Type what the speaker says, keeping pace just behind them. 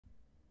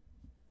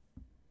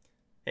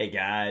Hey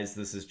guys,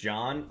 this is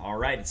John. All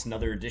right, it's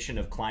another edition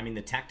of Climbing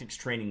the Tactics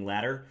Training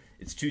Ladder.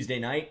 It's Tuesday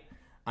night.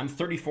 I'm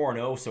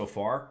 34-0 so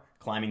far,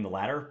 climbing the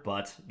ladder,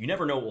 but you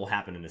never know what will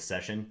happen in this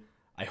session.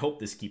 I hope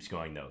this keeps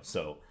going though,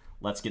 so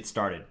let's get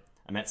started.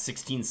 I'm at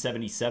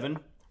 1677.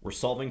 We're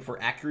solving for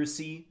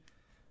accuracy,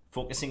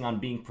 focusing on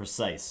being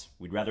precise.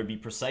 We'd rather be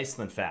precise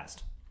than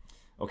fast.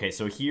 Okay,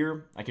 so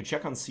here I could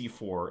check on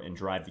c4 and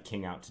drive the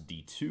king out to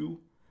d2.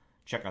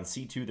 Check on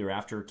c2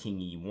 thereafter, king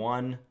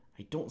e1.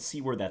 I don't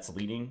see where that's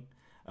leading.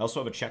 I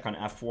also have a check on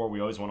f4. We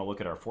always want to look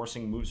at our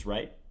forcing moves,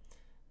 right?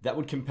 That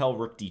would compel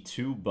rook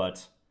d2,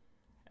 but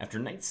after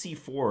knight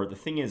c4, the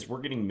thing is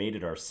we're getting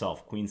mated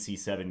ourselves. Queen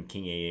c7,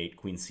 king a8,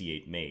 queen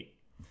c8 mate.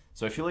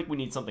 So I feel like we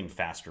need something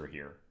faster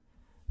here,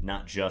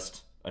 not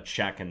just a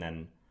check and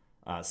then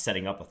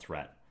setting up a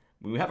threat.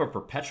 We have a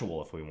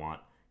perpetual if we want.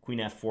 Queen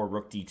f4,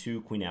 rook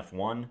d2, queen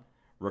f1,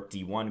 rook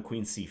d1,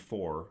 queen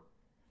c4.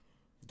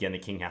 Again, the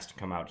king has to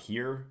come out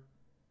here.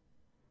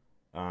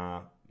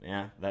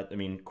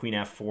 Queen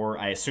f4,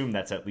 I assume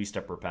that's at least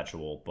a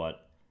perpetual,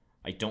 but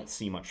I don't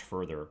see much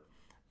further.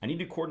 I need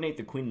to coordinate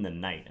the queen and the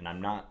knight, and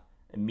I'm not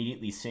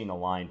immediately seeing a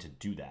line to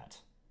do that.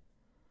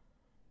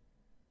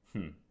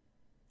 Queen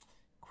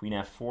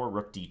f4,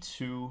 rook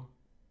d2.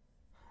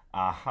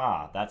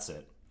 Aha, that's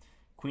it.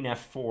 Queen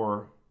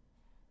f4.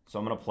 So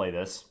I'm going to play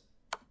this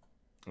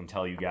and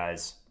tell you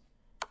guys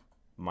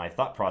my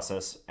thought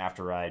process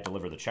after I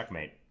deliver the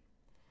checkmate.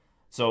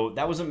 So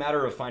that was a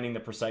matter of finding the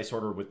precise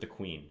order with the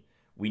queen.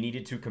 We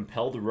needed to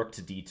compel the rook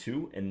to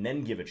d2 and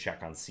then give a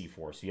check on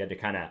c4. So you had to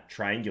kind of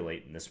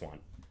triangulate in this one.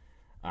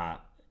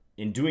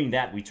 In doing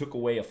that, we took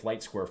away a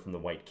flight square from the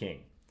white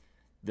king.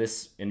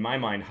 This, in my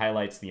mind,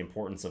 highlights the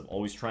importance of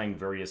always trying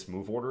various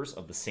move orders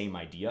of the same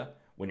idea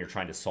when you're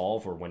trying to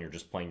solve or when you're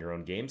just playing your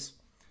own games.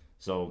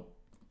 So,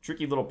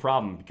 tricky little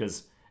problem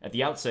because at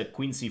the outset,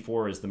 queen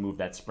c4 is the move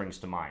that springs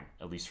to mind,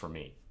 at least for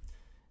me.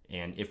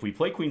 And if we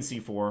play queen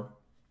c4,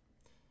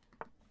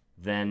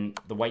 then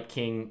the white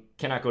king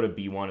cannot go to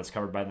b1. It's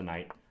covered by the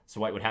knight.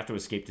 So white would have to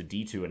escape to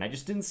d2. And I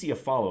just didn't see a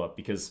follow-up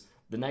because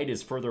the knight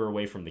is further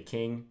away from the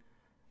king.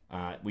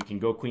 We can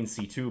go queen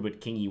c2, but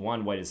king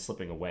e1, white is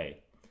slipping away.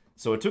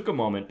 So it took a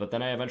moment, but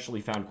then I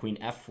eventually found queen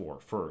f4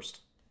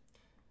 first.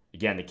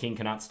 Again, the king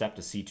cannot step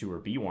to c2 or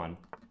b1.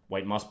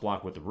 White must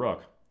block with the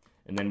rook.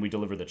 And then we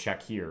deliver the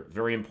check here.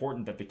 Very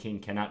important that the king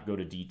cannot go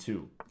to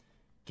d2.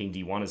 King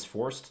d1 is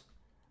forced.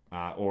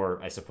 Or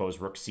I suppose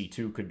rook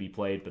c2 could be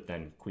played, but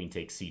then queen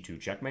takes c2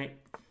 checkmate.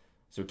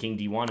 So king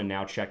d1 and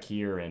now check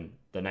here, and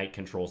the knight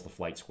controls the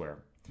flight square.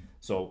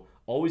 So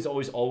always,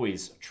 always,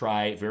 always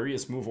try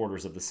various move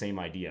orders of the same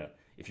idea.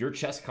 If your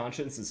chess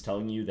conscience is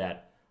telling you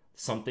that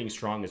something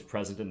strong is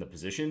present in the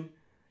position,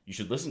 you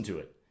should listen to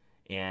it.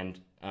 And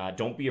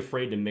don't be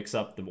afraid to mix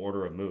up the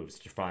order of moves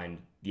to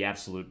find the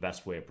absolute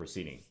best way of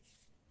proceeding.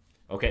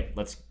 Okay,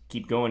 let's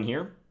keep going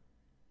here.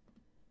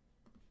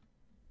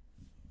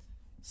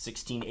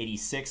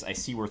 1686, I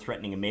see we're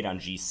threatening a mate on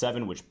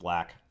g7, which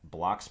black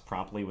blocks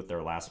promptly with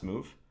their last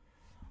move.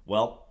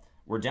 Well,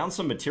 we're down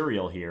some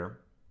material here.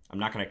 I'm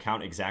not going to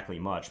count exactly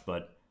much,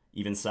 but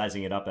even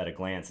sizing it up at a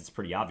glance, it's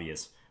pretty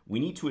obvious. We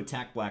need to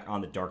attack black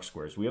on the dark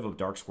squares. We have a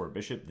dark square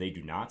bishop. They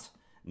do not.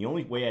 And the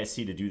only way I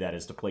see to do that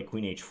is to play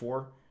queen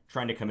h4,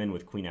 trying to come in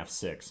with queen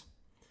f6.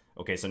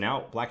 Okay, so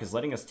now black is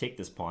letting us take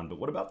this pawn, but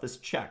what about this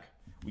check?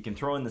 We can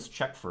throw in this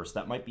check first.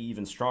 That might be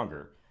even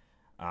stronger.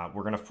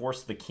 We're going to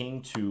force the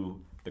king to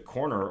the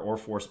corner or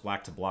force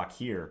black to block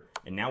here.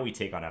 And now we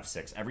take on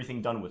f6.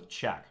 Everything done with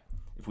check.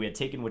 If we had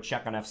taken with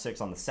check on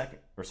f6 on the second,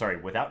 or sorry,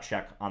 without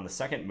check on the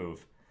second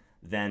move,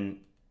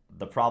 then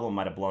the problem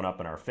might have blown up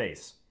in our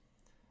face.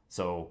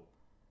 So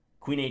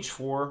queen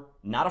h4,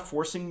 not a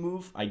forcing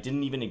move. I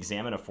didn't even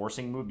examine a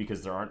forcing move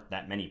because there aren't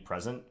that many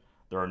present.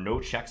 There are no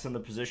checks in the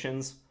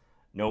positions.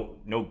 No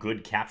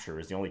good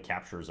captures. The only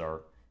captures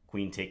are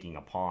queen taking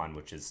a pawn,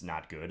 which is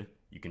not good.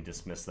 You can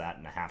dismiss that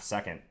in a half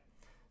second.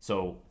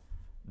 So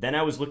then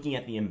I was looking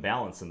at the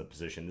imbalance in the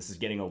position. This is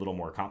getting a little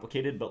more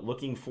complicated, but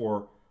looking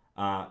for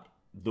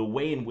the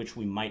way in which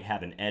we might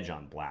have an edge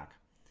on black.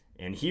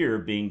 And here,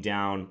 being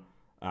down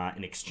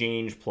an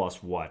exchange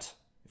plus what?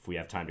 If we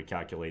have time to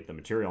calculate the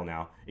material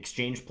now.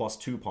 Exchange plus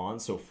 2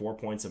 pawns, so 4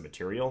 points of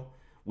material.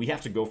 We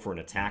have to go for an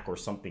attack or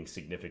something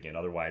significant.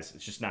 Otherwise,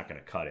 it's just not going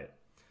to cut it.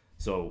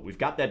 So we've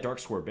got that dark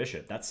square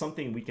bishop. That's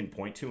something we can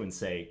point to and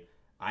say,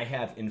 I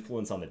have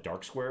influence on the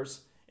dark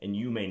squares, and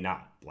you may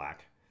not,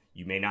 black.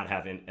 You may not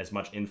have as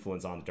much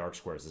influence on the dark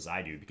squares as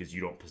I do because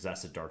you don't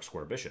possess a dark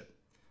square bishop.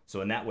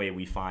 So in that way,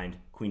 we find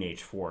queen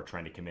h4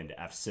 trying to come into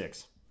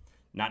f6.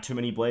 Not too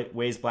many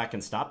ways black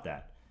can stop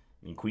that.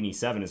 I mean, queen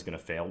e7 is going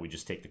to fail. We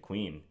just take the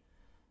queen.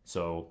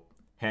 So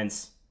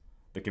hence,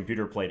 the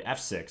computer played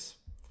f6,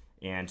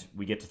 and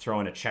we get to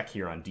throw in a check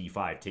here on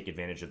d5, take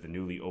advantage of the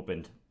newly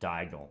opened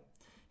diagonal.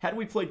 Had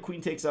we played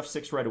queen takes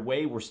f6 right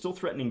away, we're still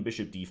threatening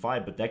bishop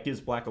d5, but that gives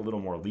black a little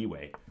more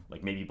leeway.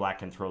 Like maybe black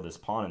can throw this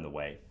pawn in the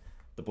way.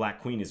 The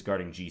black queen is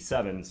guarding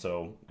g7,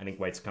 so I think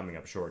white's coming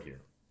up short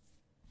here.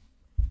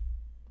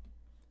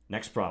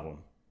 Next problem.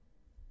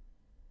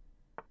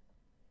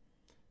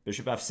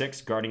 Bishop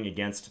f6 guarding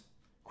against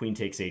Queen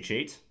takes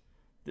h8.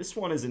 This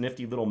one is a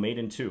nifty little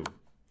maiden too.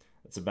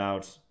 It's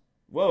about...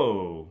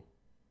 Whoa.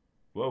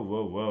 Whoa,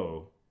 whoa,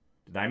 whoa.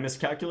 Did I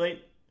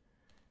miscalculate?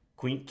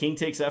 King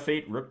takes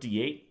f8, rook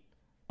d8.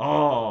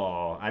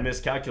 Oh, I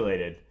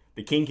miscalculated.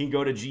 The king can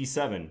go to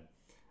g7.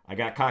 I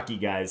got cocky,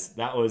 guys.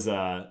 That was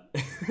a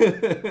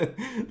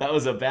that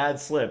was a bad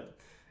slip.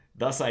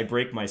 Thus, I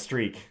break my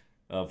streak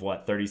of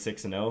what,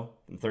 36-0?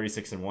 I'm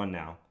 36-1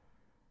 now.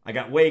 I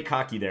got way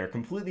cocky there.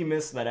 Completely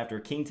missed that after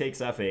king takes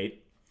f8,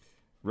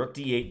 rook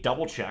d8,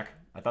 double check.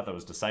 I thought that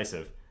was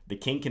decisive. The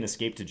king can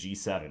escape to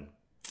g7.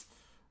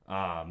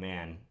 Ah,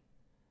 man.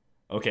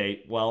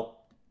 Okay,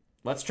 well,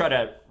 let's try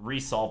to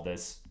resolve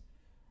this.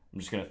 I'm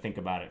just going to think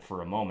about it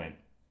for a moment.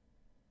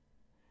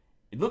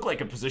 It looked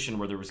like a position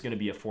where there was going to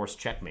be a forced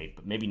checkmate,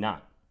 but maybe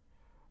not.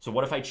 So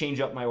what if I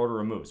change up my order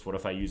of moves? What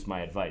if I use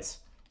my advice?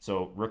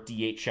 So rook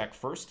d8 check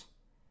first.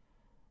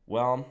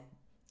 Well,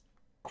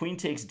 queen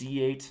takes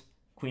d8,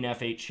 queen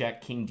f8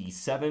 check, king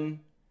d7.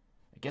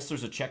 I guess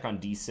there's a check on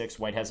d6.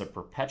 White has a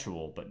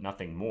perpetual, but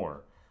nothing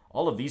more.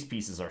 All of these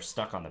pieces are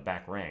stuck on the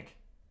back rank.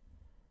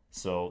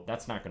 So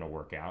that's not going to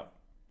work out.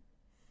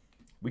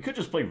 We could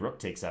just play rook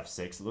takes f6.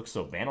 It looks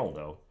so banal,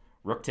 though.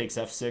 Rook takes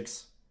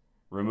f6,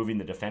 removing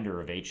the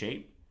defender of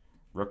h8.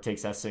 Rook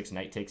takes f6,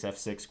 knight takes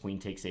f6, queen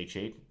takes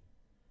h8.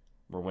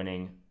 We're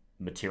winning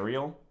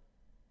material.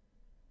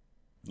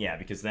 Yeah,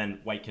 because then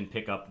white can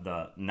pick up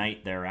the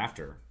knight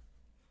thereafter.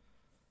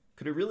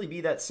 Could it really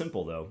be that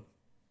simple, though?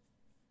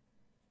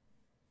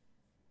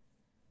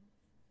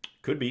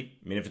 Could be.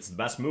 I mean, if it's the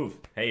best move,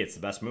 hey, it's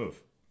the best move.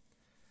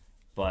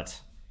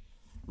 But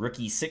rook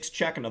e6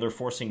 check, another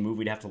forcing move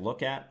we'd have to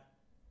look at.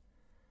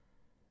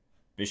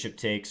 Bishop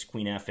takes,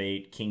 queen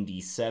f8, king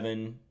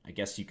d7. I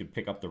guess you could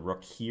pick up the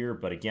rook here,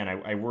 but again,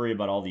 I worry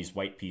about all these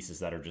white pieces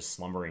that are just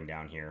slumbering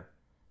down here.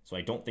 So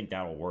I don't think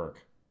that'll work.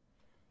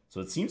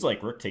 So it seems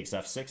like rook takes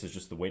f6 is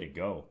just the way to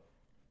go.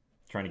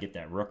 Trying to get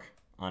that rook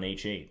on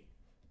h8.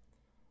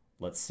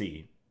 Let's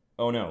see.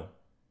 Oh no.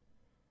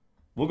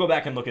 We'll go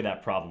back and look at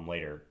that problem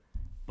later.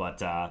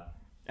 But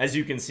as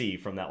you can see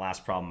from that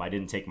last problem, I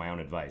didn't take my own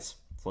advice.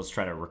 So let's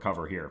try to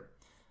recover here.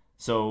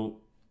 So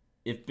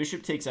if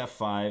bishop takes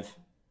f5...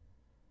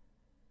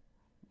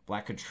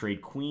 Black could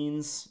trade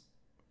queens.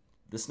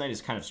 This knight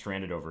is kind of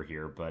stranded over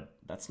here, but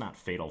that's not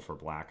fatal for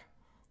black.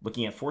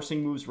 Looking at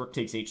forcing moves, rook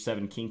takes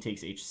h7, king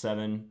takes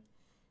h7.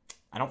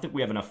 I don't think we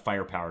have enough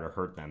firepower to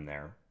hurt them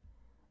there.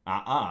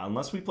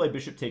 Unless we play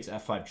bishop takes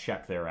f5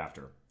 check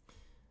thereafter.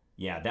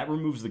 Yeah, that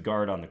removes the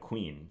guard on the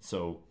queen.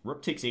 So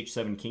rook takes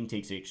h7, king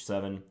takes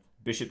h7,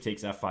 bishop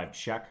takes f5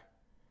 check.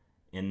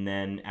 And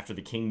then after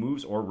the king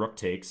moves, or rook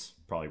takes,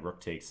 probably rook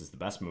takes is the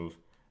best move,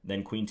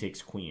 then queen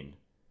takes queen.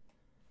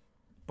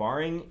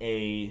 Barring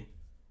a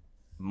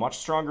much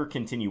stronger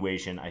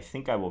continuation, I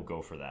think I will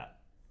go for that.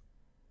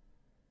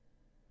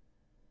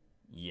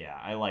 Yeah,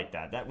 I like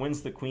that. That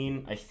wins the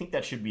queen. I think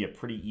that should be a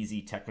pretty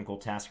easy technical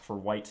task for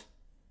white.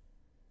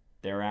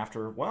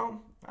 Thereafter,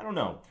 well, I don't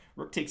know.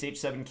 Rook takes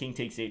h7, king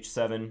takes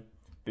h7,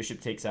 bishop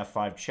takes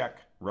f5 check,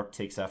 rook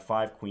takes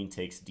f5, queen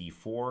takes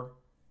d4.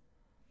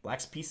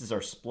 Black's pieces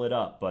are split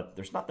up, but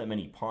there's not that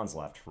many pawns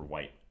left for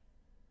white.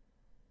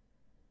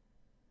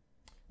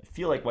 I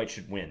feel like white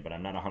should win, but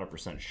I'm not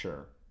 100%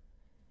 sure.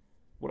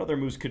 What other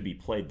moves could be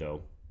played,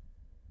 though?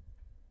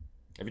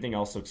 Everything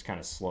else looks kind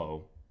of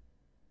slow.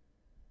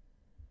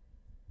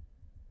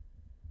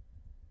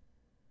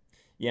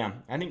 Yeah,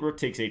 I think rook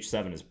takes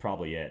h7 is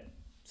probably it.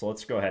 So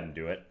let's go ahead and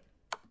do it.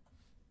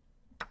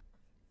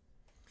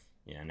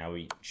 Yeah, now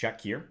we check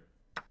here.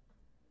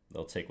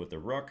 They'll take with the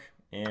rook,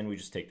 and we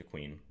just take the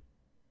queen.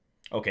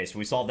 Okay, so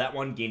we solved that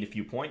one, gained a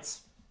few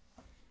points.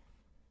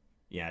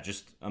 Yeah,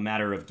 just a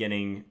matter of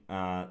getting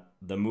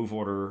the move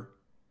order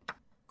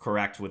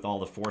correct with all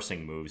the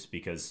forcing moves,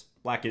 because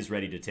black is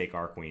ready to take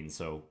our queen,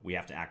 so we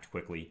have to act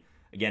quickly.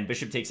 Again,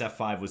 bishop takes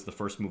f5 was the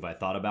first move I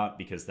thought about,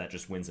 because that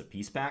just wins a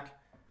piece back.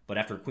 But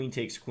after queen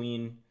takes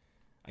queen,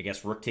 I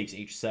guess rook takes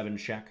h7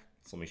 check.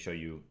 So let me show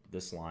you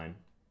this line.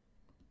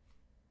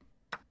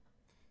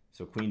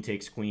 So queen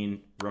takes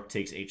queen, rook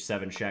takes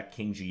h7 check,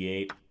 king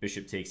g8,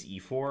 bishop takes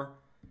e4.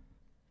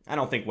 I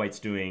don't think white's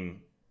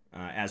doing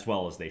as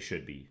well as they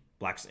should be.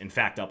 Black's, in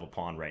fact, up a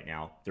pawn right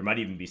now. There might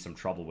even be some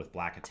trouble with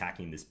black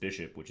attacking this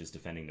bishop, which is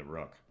defending the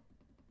rook.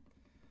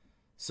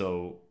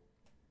 So,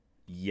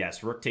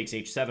 yes, rook takes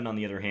h7, on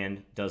the other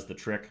hand, does the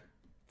trick,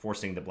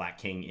 forcing the black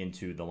king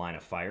into the line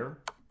of fire.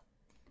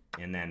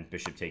 And then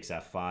bishop takes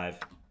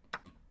f5.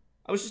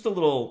 I was just a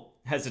little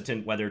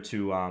hesitant whether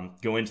to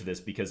go into this,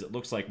 because it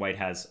looks like white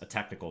has a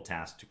technical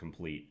task to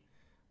complete.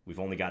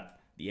 We've only got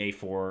the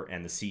a4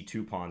 and the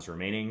c2 pawns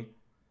remaining,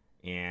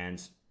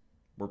 and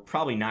we're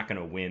probably not going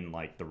to win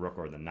like the rook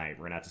or the knight.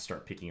 We're going to have to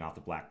start picking off the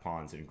black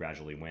pawns and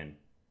gradually win.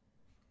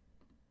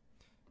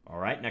 All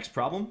right, next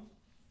problem.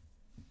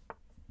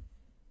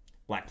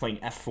 Black playing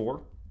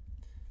f4.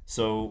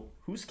 So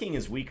whose king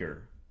is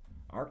weaker?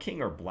 Our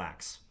king or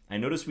black's? I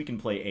notice we can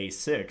play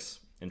a6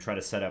 and try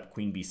to set up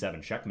queen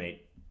b7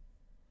 checkmate.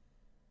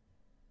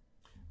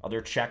 Other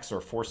checks or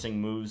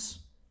forcing moves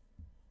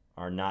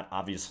are not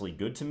obviously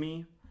good to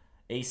me.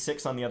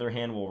 A6, on the other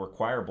hand, will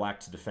require black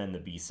to defend the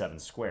b7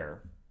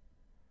 square.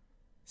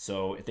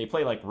 So if they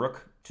play like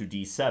rook to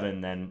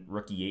d7, then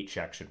rook e8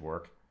 check should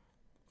work,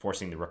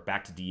 forcing the rook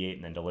back to d8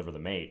 and then deliver the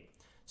mate.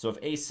 So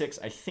if a6,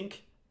 I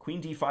think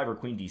queen d5 or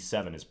queen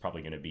d7 is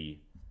probably going to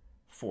be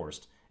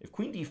forced. If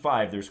queen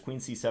d5, there's queen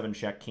c7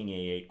 check, king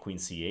a8, queen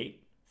c8,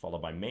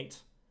 followed by mate.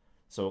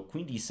 So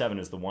queen d7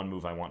 is the one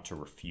move I want to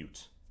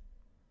refute,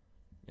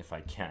 if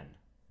I can.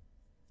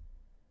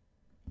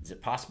 Is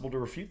it possible to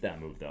refute that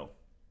move, though?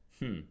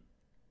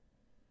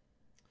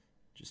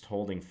 Just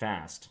holding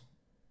fast.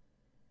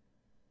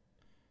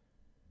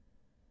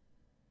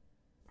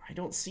 I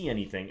don't see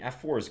anything.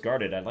 f4 is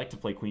guarded. I'd like to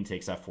play queen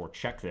takes f4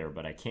 check there,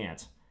 but I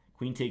can't.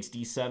 Queen takes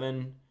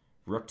d7.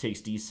 Rook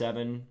takes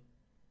d7.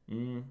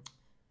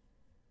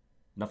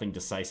 Nothing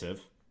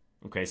decisive.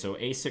 Okay, so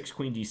a6,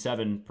 queen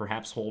d7,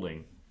 perhaps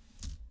holding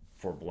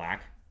for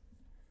black.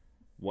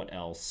 What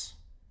else?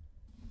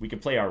 We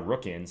could play our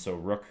rook in, so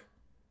rook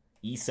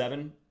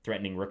e7,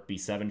 threatening rook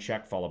b7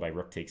 check, followed by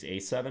rook takes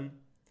a7.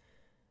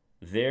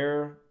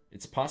 There,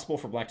 it's possible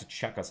for black to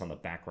check us on the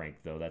back rank,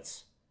 though.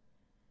 That's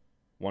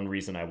one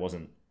reason I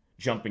wasn't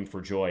jumping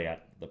for joy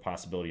at the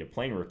possibility of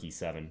playing rook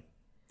e7.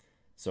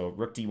 So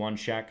rook d1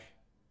 check.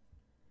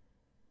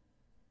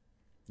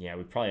 Yeah,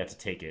 we probably have to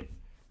take it.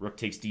 Rook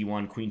takes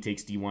d1, queen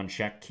takes d1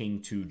 check,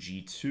 king to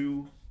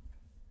g2.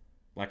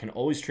 Black can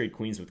always trade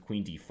queens with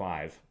queen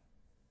d5.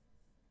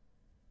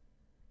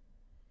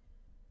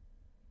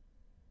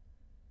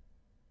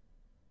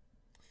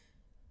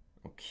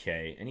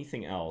 Okay,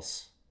 anything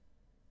else?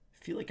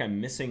 I feel like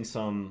I'm missing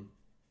some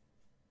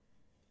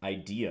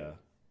idea.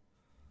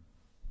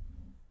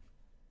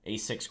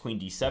 a6, queen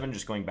d7,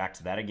 just going back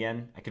to that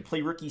again. I could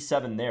play rook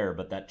e7 there,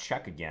 but that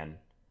check again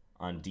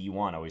on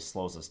d1 always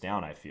slows us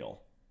down, I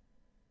feel.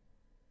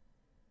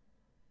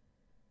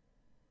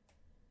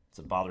 It's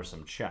a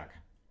bothersome check.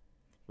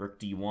 Rook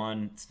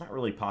d1. It's not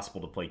really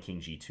possible to play king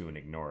g2 and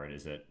ignore it,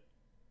 is it?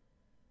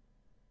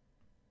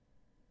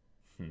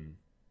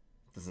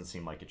 Doesn't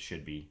seem like it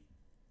should be.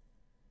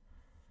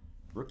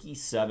 Rook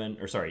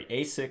e7, or sorry,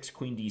 a6,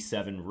 queen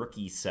d7, rook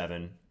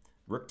e7,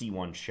 rook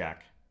d1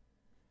 check,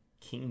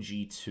 king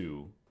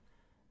g2,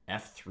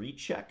 f3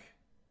 check.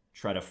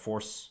 Try to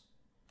force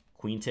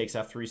queen takes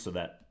f3 so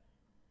that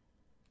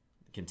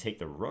it can take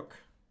the rook.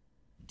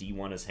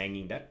 d1 is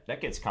hanging.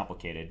 That gets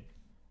complicated.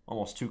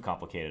 Almost too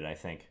complicated, I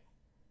think.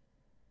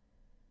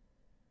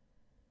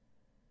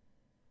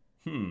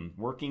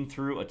 Working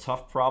through a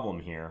tough problem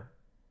here.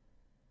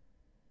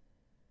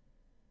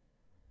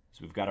 So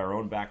we've got our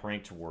own back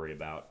rank to worry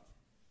about.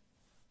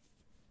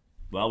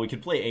 Well, we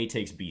could play a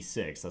takes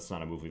b6. That's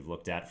not a move we've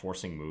looked at,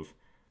 forcing move.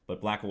 But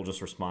black will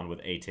just respond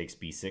with a takes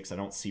b6. I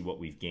don't see what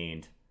we've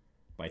gained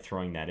by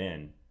throwing that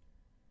in.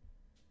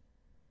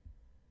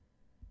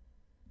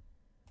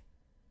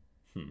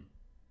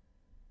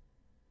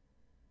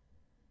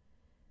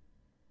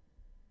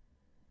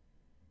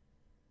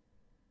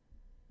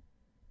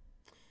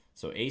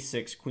 So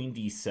a6, queen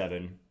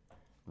d7,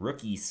 rook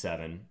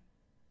e7.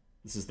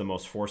 This is the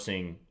most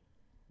forcing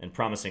and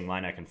promising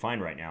line I can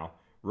find right now.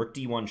 Rook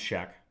d1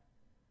 check.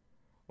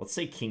 Let's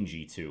say king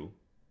g2.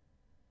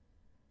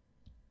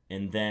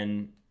 And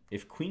then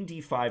if queen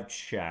d5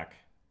 check,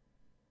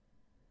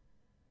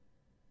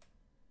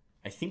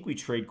 I think we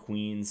trade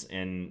queens,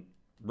 and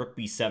rook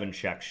b7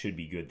 check should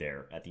be good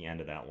there at the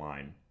end of that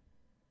line.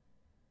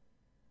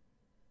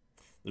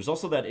 There's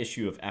also that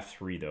issue of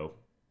f3, though.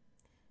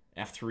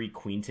 f3,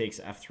 queen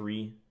takes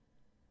f3.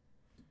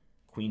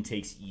 Queen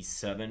takes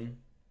e7.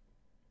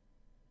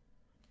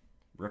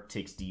 Rook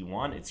takes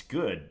d1. It's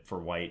good for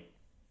white.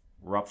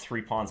 We're up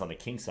 3 pawns on the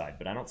king side,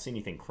 but I don't see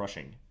anything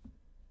crushing.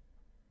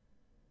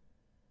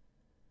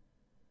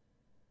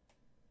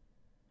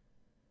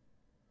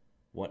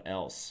 What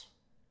else?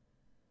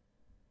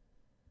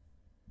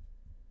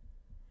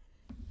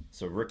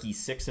 So rook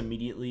e6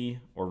 immediately,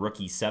 or rook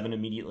e7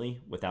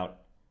 immediately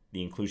without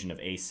the inclusion of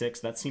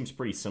a6. That seems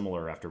pretty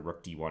similar after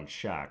rook d1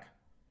 check.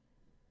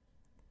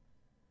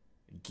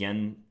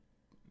 Again,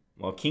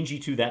 well, king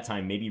g2 that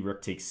time, maybe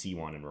rook takes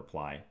c1 in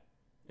reply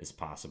is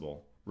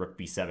possible. Rook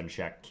b7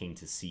 check, king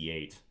to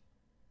c8.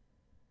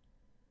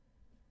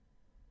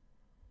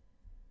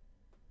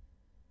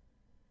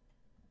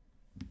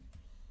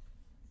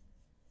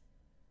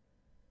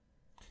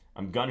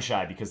 I'm gun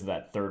shy because of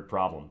that third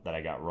problem that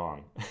I got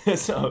wrong.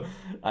 So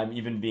I'm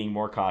even being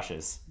more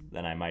cautious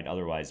than I might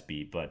otherwise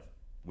be, but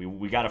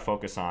we got to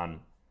focus on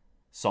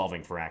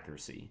solving for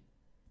accuracy.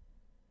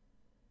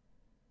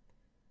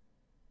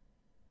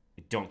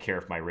 I don't care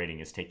if my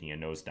rating is taking a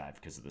nosedive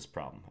because of this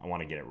problem. I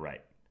want to get it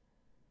right.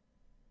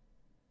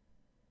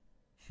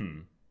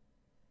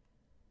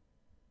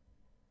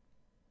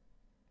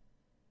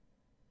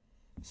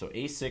 So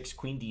a6,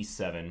 queen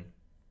d7.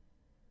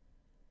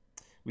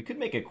 We could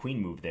make a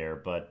queen move there,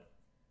 but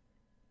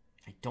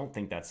I don't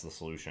think that's the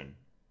solution.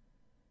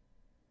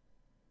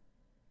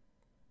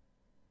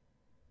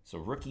 So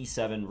rook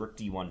e7, rook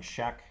d1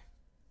 check.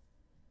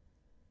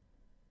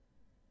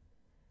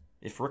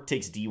 If rook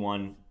takes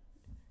d1,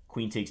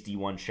 queen takes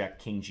d1 check,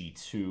 king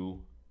g2.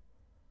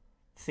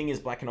 Thing is,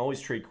 black can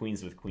always trade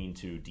queens with queen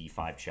to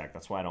d5 check.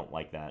 That's why I don't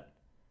like that.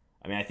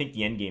 I mean, I think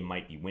the endgame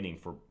might be winning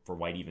for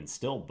white even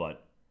still,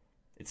 but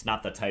it's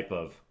not the type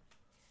of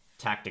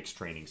tactics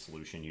training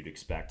solution you'd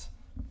expect.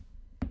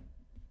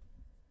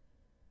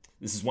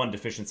 This is one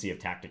deficiency of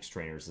tactics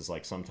trainers, is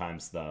like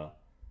sometimes the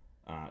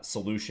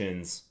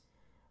solutions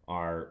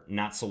are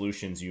not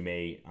solutions you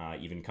may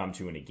even come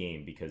to in a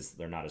game because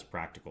they're not as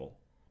practical.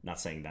 Not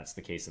saying that's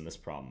the case in this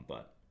problem,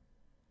 but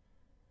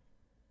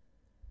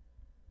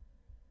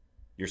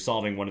you're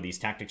solving one of these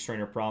tactics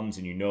trainer problems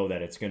and you know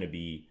that it's going to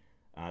be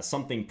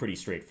something pretty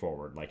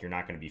straightforward. Like, you're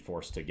not going to be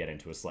forced to get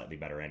into a slightly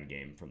better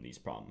endgame from these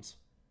problems.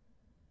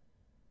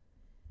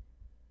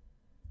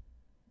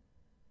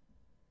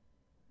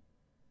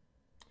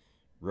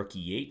 Rook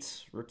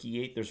e8. Rook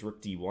e8, there's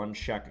rook d1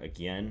 check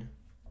again.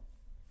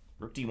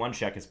 Rook d1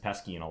 check is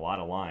pesky in a lot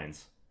of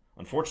lines.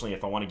 Unfortunately,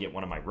 if I want to get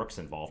one of my rooks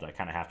involved, I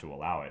kind of have to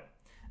allow it.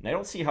 And I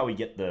don't see how we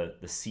get the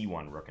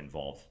c1 rook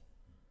involved.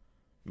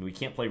 I mean, we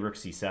can't play rook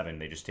c7.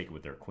 They just take it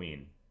with their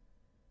queen.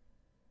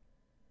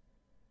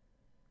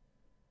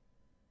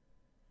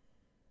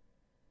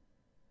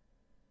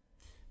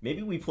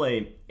 Maybe we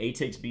play a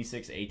takes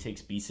b6, a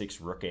takes b6,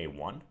 rook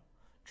a1,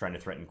 trying to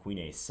threaten queen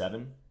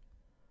a7.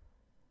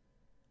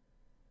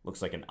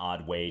 Looks like an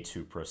odd way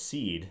to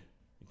proceed.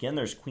 Again,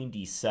 there's queen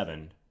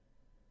d7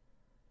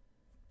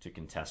 to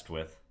contest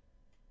with.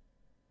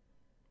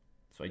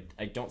 So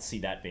I don't see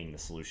that being the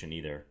solution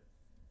either.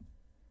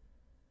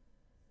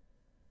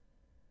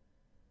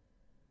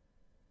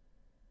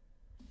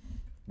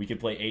 We could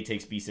play a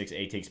takes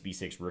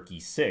b6, rook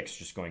e6,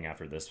 just going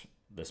after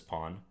this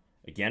pawn.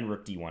 Again,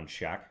 rook d1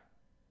 check.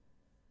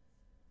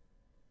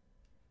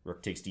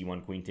 Rook takes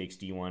d1, queen takes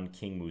d1,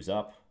 king moves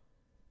up.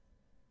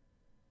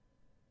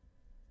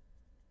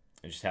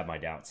 I just have my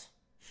doubts.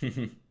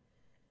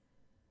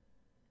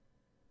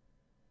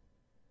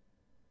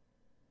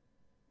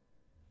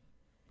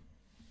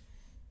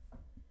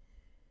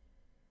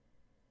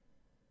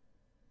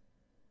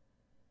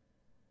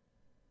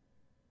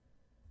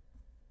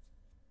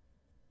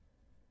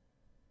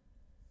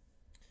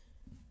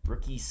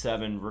 Rook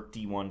e7, rook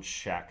d1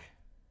 check.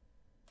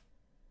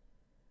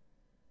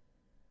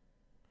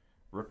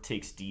 Rook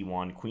takes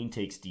d1, queen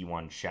takes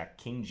d1 check,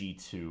 king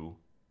g2.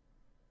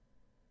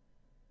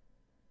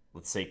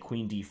 Let's say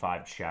queen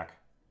d5 check.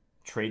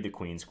 Trade the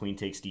queens. Queen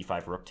takes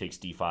d5, rook takes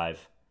d5.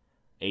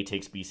 A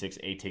takes b6,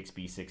 a takes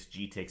b6,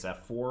 g takes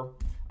f4.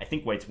 I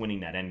think white's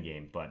winning that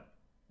endgame, but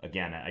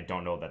again, I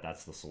don't know that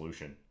that's the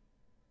solution.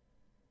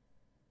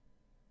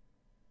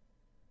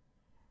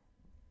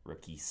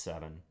 Rook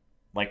e7.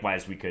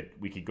 Likewise, we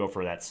could go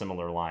for that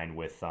similar line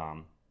with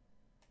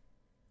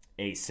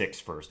a6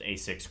 first.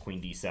 a6,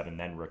 queen d7,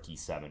 then rook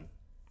e7.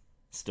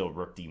 Still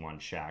rook d1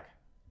 check.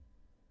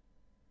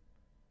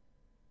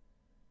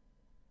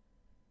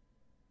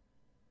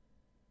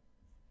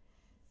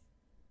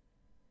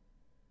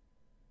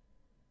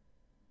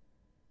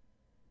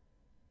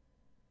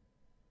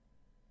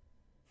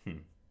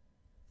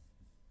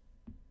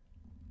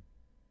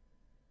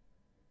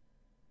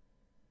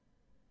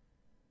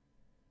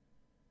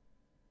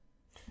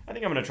 I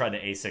think I'm going to try the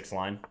a6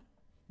 line.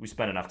 We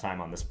spent enough time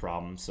on this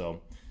problem,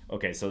 so...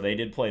 Okay, so they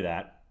did play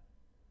that.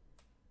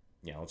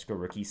 Yeah, let's go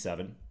rook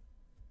e7.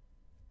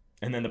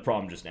 And then the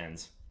problem just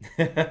ends.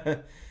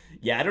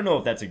 Yeah, I don't know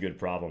if that's a good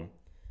problem.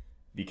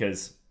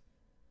 Because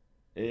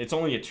it's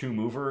only a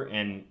two-mover,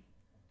 and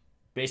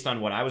based on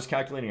what I was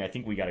calculating, I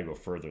think we got to go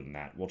further than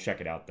that. We'll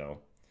check it out, though.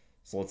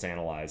 So let's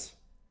analyze.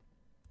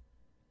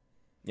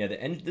 Yeah,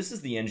 this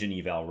is the engine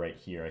eval right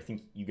here. I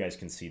think you guys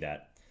can see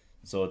that.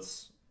 So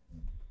it's...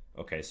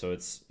 Okay, so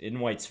it's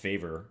in white's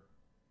favor,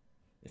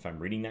 if I'm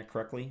reading that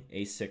correctly.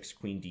 a6,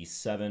 queen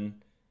d7,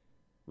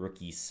 rook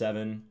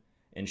e7.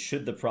 And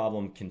should the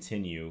problem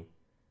continue,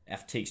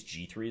 f takes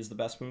g3 is the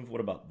best move.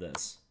 What about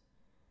this?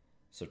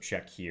 So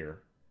check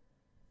here.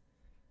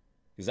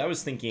 Because I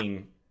was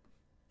thinking,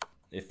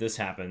 if this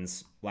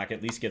happens, black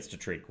at least gets to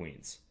trade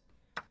queens.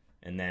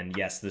 And then,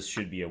 yes, this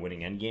should be a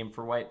winning endgame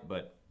for white,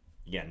 but,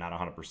 yeah, not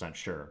 100%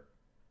 sure.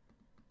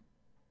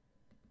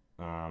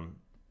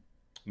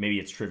 Maybe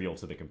it's trivial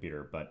to the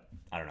computer, but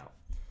I don't know.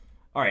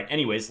 All right,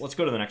 anyways, let's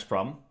go to the next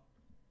problem.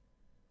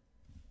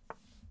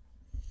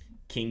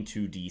 King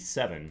to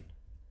d7.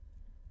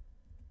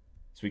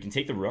 So we can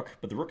take the rook,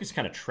 but the rook is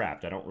kind of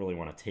trapped. I don't really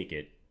want to take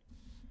it.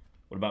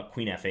 What about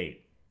queen f8?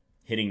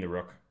 Hitting the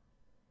rook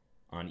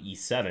on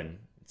e7.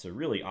 It's a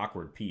really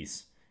awkward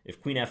piece.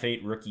 If queen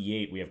f8, rook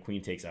e8, we have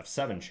queen takes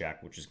f7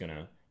 check, which is going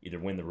to either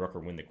win the rook or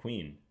win the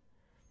queen.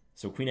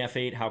 So queen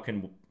f8, how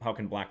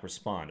can black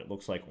respond? It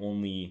looks like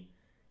only...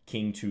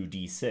 king to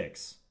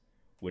d6,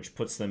 which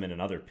puts them in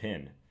another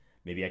pin.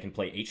 Maybe I can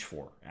play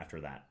h4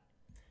 after that.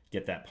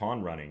 Get that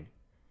pawn running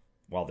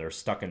while they're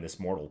stuck in this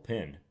mortal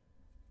pin.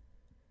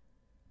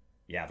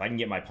 Yeah, if I can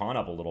get my pawn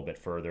up a little bit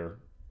further,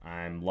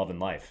 I'm loving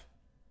life.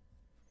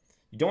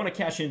 You don't want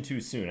to cash in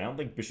too soon. I don't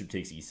think bishop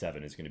takes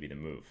e7 is going to be the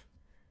move.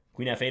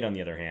 Queen f8, on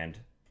the other hand,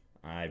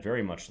 I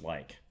very much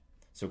like.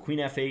 So queen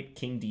f8,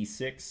 king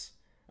d6.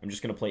 I'm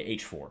just going to play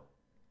h4.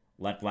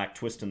 Let black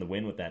twist in the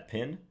wind with that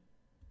pin.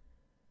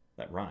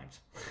 That rhymed.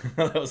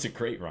 That was a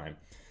great rhyme.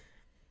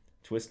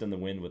 Twist in the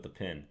wind with the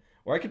pin.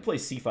 Or I could play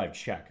c5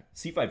 check.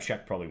 c5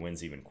 check probably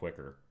wins even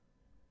quicker.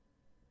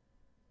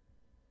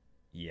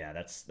 Yeah,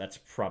 that's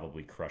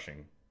probably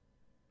crushing.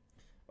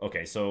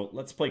 Okay, so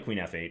let's play queen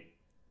f8.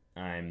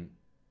 I'm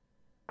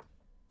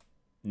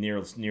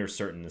near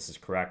certain this is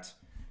correct.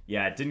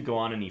 Yeah, it didn't go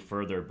on any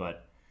further,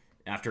 but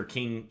after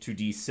king to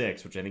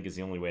d6, which I think is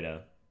the only way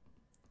to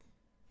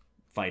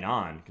fight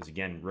on, because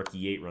again, rook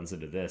e8 runs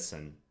into this,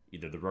 and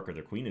either the rook or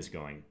the queen is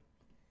going.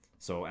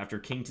 So after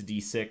king to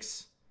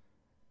d6,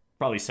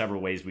 probably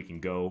several ways we can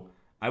go.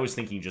 I was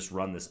thinking just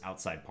run this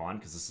outside pawn,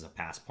 because this is a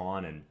pass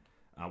pawn, and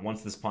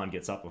once this pawn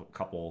gets up a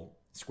couple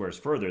squares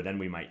further, then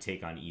we might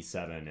take on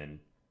e7, and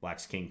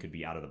black's king could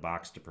be out of the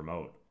box to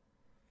promote.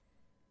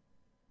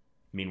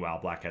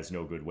 Meanwhile, black has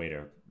no good way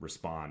to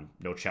respond.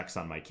 No checks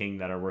on my king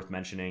that are worth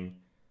mentioning.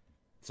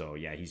 So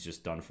yeah, he's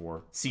just done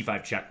for.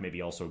 c5 check may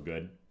be also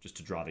good, just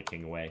to draw the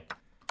king away.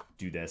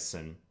 Do this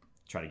and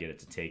try to get it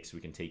to take so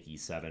we can take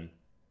e7.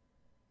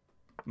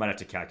 Might have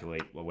to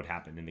calculate what would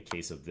happen in the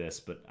case of this,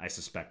 but I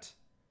suspect,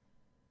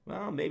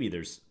 well, maybe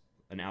there's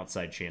an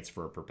outside chance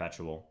for a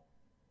perpetual.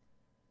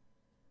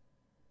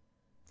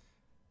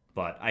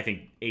 But I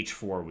think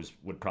h4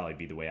 would probably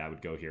be the way I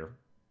would go here.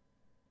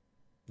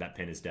 That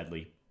pin is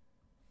deadly.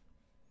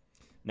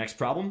 Next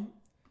problem.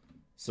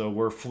 So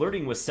we're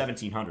flirting with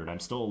 1700. I'm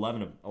still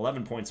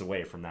 11 points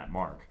away from that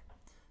mark.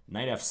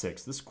 Knight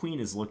f6. This queen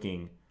is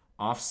looking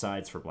off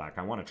sides for black.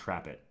 I want to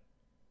trap it.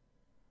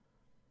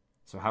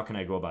 So how can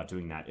I go about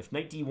doing that? If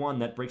knight d1,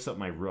 that breaks up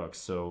my rook.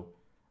 So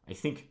I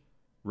think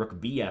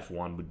rook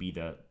bf1 would be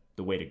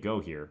the way to go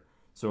here.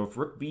 So if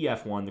rook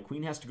bf1, the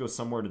queen has to go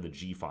somewhere to the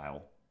g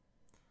file.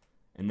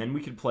 And then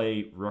we could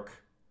play rook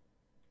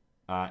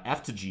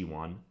f to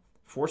g1,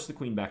 force the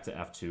queen back to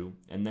f2,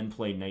 and then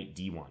play knight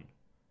d1,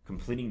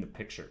 completing the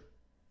picture.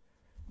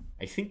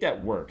 I think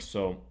that works.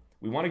 So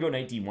we want to go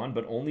knight d1,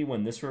 but only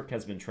when this rook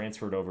has been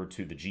transferred over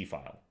to the g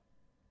file.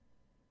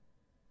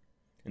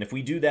 And if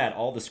we do that,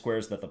 all the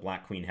squares that the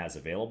black queen has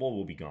available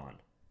will be gone.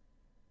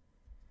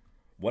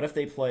 What if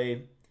they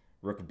play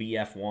rook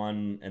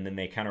bf1 and then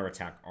they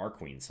counterattack our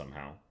queen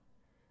somehow?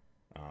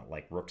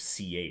 Like rook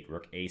c8,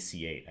 rook a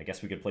c8. I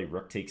guess we could play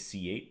rook takes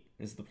c8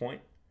 is the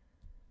point.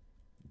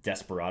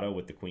 Desperado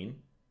with the queen.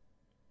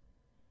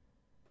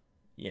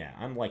 Yeah,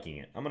 I'm liking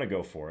it. I'm going to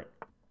go for it.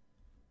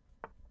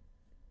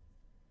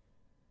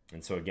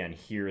 And so again,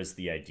 here is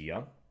the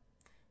idea.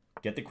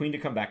 Get the queen to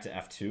come back to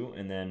f2,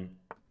 and then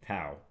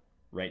pow,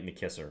 right in the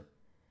kisser.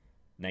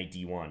 Knight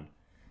d1.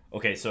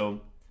 Okay,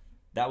 so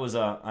that was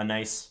a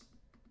nice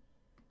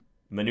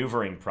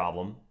maneuvering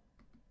problem.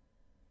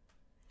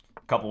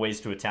 A couple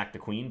ways to attack the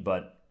queen,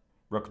 but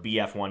rook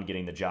bf1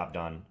 getting the job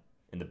done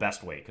in the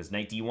best way, because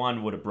knight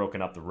d1 would have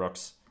broken up the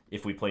rooks.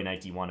 If we play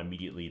knight d1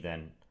 immediately,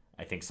 then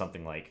I think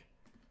something like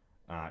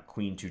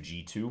queen to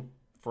g2,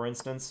 for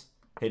instance,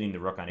 hitting the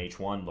rook on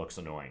h1 looks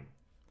annoying.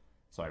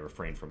 So I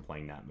refrain from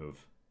playing that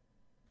move.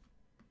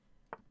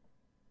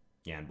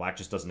 Yeah, and black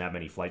just doesn't have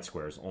many flight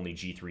squares, only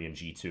g3 and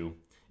g2.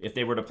 If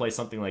they were to play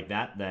something like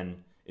that,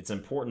 then it's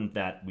important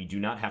that we do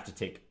not have to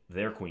take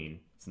their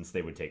queen, since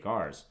they would take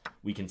ours.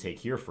 We can take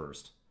here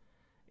first.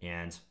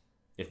 And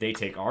if they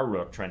take our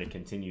rook, trying to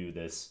continue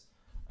this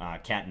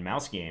cat and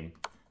mouse game,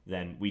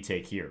 then we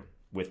take here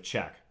with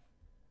check.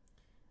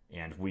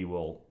 And we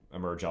will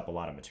emerge up a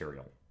lot of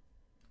material.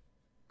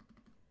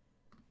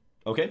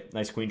 Okay,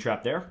 nice queen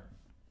trap there.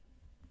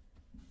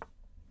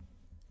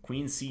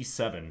 Queen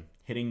c7,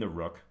 hitting the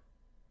rook.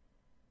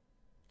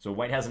 So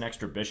white has an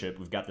extra bishop.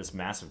 We've got this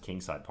massive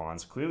kingside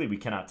pawns. Clearly we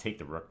cannot take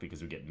the rook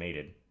because we get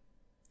mated.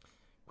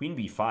 Queen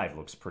b5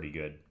 looks pretty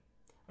good.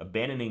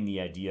 Abandoning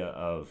the idea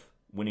of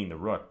winning the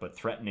rook, but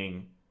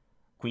threatening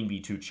queen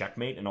b2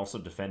 checkmate and also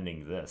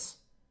defending this.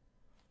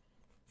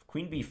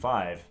 Queen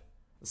b5,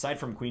 aside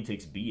from queen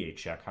takes b8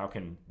 check, how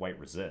can white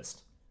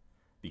resist?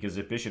 Because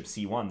if bishop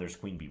c1, there's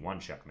queen b1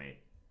 checkmate.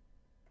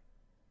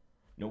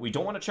 No, we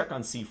don't want to check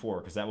on c4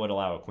 because that would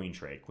allow a queen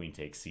trade. Queen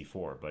takes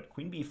c4, but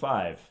queen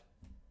b5,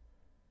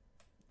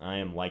 I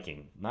am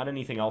liking. Not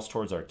anything else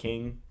towards our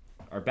king.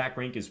 Our back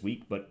rank is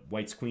weak, but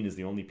white's queen is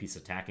the only piece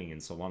attacking,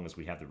 and so long as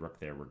we have the rook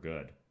there, we're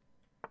good.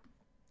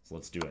 So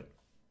let's do it.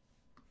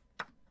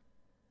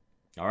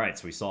 All right,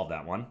 so we solved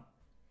that one.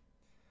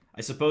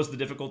 I suppose the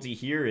difficulty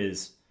here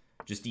is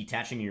just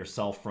detaching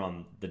yourself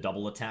from the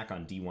double attack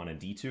on d1 and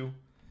d2,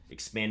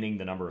 expanding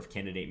the number of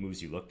candidate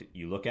moves you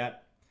look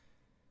at.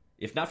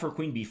 If not for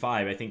queen b5,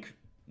 I think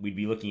we'd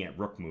be looking at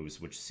rook moves,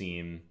 which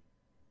seem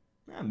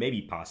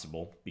maybe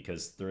possible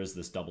because there is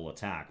this double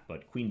attack,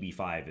 but queen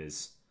b5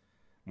 is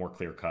more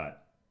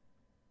clear-cut.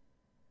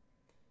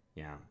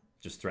 Yeah,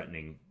 just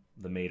threatening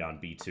the mate on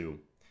b2.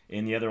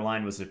 And the other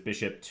line was if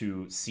bishop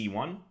to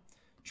c1,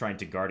 trying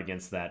to guard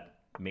against that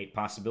mate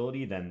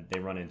possibility, then they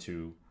run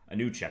into a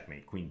new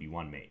checkmate, queen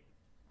b1 mate.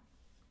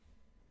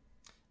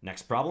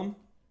 Next problem.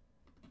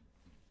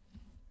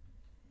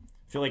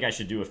 I feel like I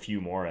should do a few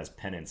more as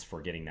penance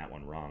for getting that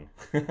one wrong.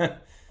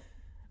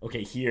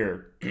 Okay,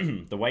 here,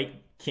 the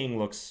white king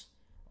looks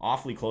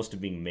awfully close to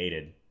being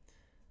mated.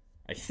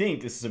 I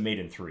think this is a mate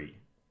in 3.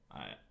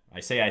 I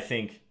say I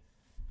think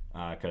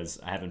because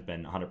I haven't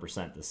been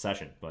 100% this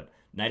session. But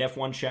knight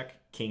f1 check,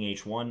 king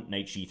h1,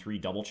 knight g3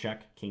 double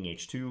check, king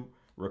h2,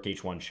 rook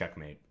h1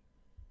 checkmate.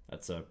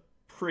 That's a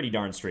pretty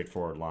darn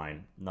straightforward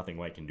line. Nothing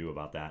white can do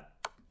about that.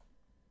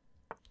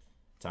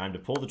 Time to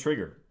pull the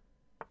trigger.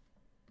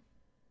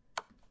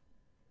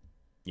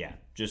 Yeah,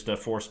 just a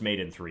forced mate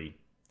in 3.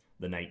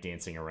 The knight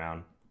dancing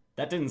around.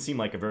 That didn't seem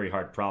like a very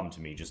hard problem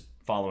to me, just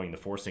following the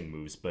forcing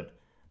moves, but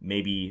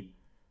maybe,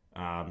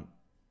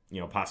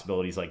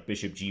 possibilities like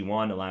bishop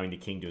g1, allowing the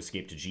king to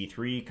escape to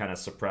g3, kind of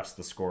suppressed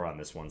the score on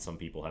this one. Some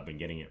people have been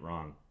getting it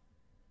wrong.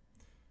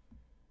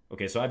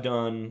 Okay, so I've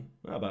done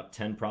about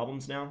 10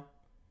 problems now.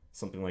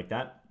 Something like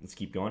that. Let's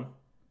keep going.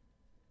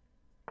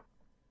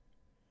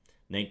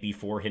 Knight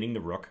b4 hitting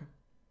the rook.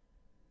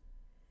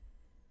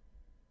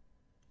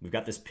 We've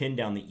got this pin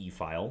down the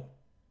e-file.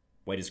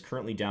 White is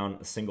currently down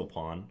a single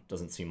pawn.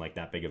 Doesn't seem like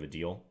that big of a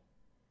deal.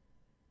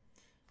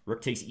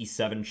 Rook takes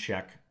e7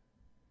 check.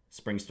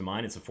 Springs to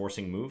mine. It's a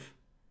forcing move.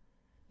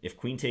 If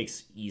queen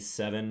takes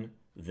e7,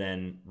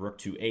 then rook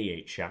to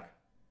a8 check.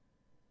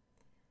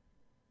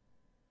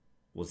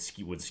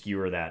 Would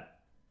skewer that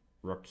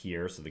rook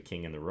here, so the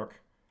king and the rook.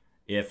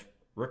 If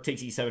rook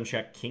takes e7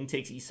 check, king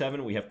takes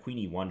e7, we have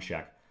queen e1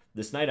 check.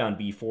 This knight on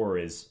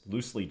b4 is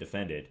loosely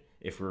defended.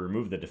 If we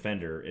remove the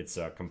defender, it's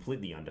a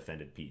completely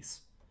undefended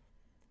piece.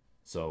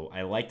 So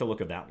I like the look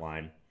of that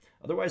line.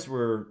 Otherwise,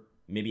 we're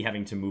maybe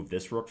having to move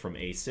this rook from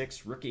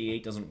a6. Rook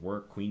a8 doesn't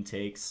work. Queen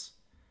takes.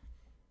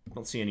 I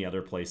don't see any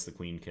other place the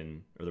queen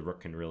can, or the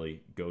rook can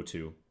really go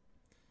to.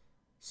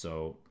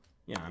 So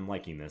yeah, I'm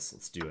liking this.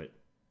 Let's do it.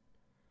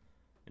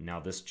 And now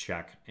this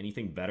check.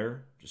 Anything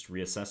better? Just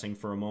reassessing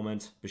for a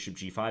moment. Bishop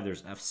g5,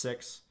 there's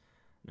f6.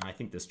 No, I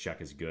think this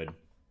check is good.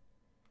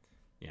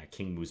 Yeah,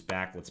 king moves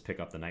back. Let's pick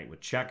up the knight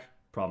with check.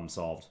 Problem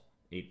solved.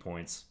 8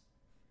 points.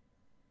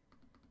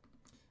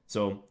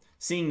 So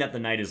seeing that the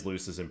knight is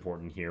loose is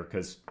important here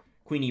because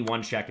queen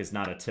e1 check is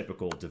not a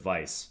typical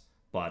device,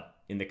 but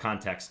in the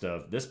context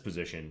of this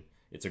position,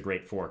 it's a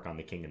great fork on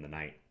the king and the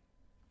knight.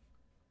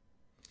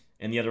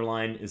 And the other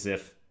line is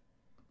if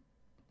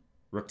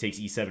rook takes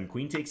e7,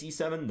 queen takes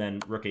e7,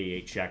 then rook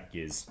a8 check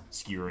is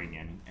skewering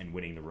and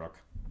winning the rook.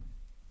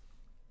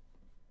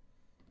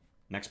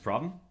 Next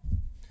problem.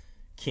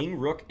 King,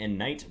 rook, and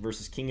knight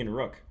versus king and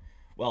rook.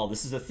 Well,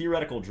 this is a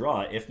theoretical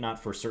draw, if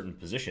not for certain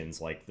positions,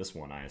 like this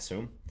one, I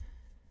assume.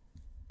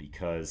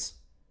 Because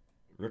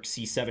rook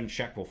c7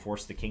 check will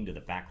force the king to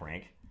the back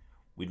rank.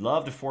 We'd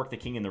love to fork the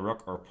king and the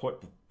rook or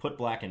put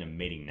black in a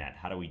mating net.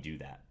 How do we do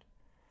that?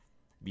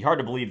 It'd be hard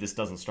to believe this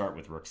doesn't start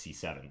with rook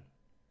c7,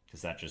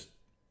 because that just,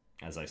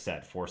 as I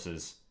said,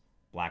 forces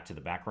black to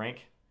the back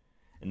rank.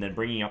 And then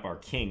bringing up our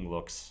king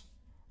looks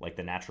like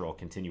the natural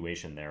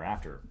continuation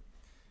thereafter.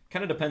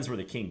 Kind of depends where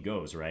the king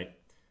goes, right?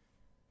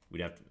 We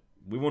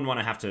wouldn't want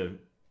to have to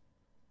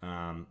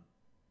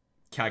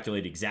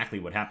calculate exactly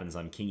what happens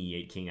on king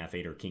e8, king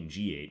f8, or king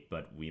g8,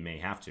 but we may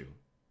have to.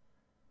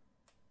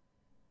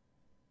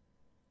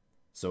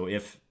 So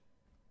if,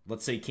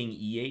 let's say king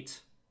e8,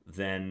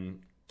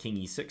 then king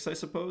e6, I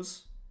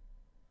suppose.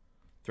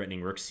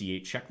 Threatening rook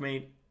c8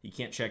 checkmate. He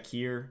can't check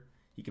here.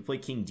 He could play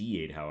king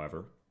d8,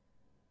 however.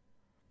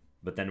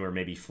 But then we're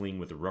maybe fleeing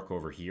with the rook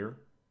over here.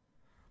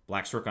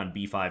 Black's rook on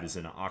b5 is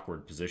in an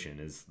awkward position,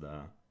 is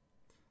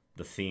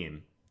the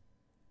theme.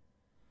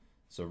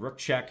 So rook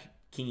check,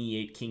 king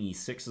e8, king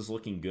e6 is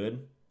looking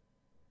good.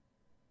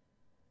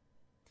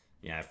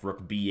 Yeah, if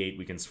rook b8,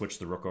 we can switch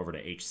the rook over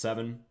to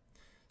h7.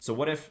 So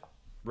what if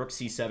rook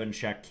c7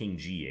 check, king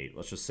g8?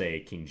 Let's just say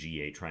king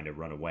g8 trying to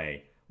run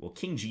away. Well,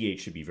 king g8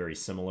 should be very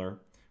similar.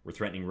 We're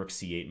threatening rook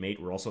c8 mate.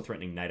 We're also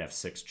threatening knight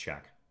f6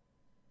 check.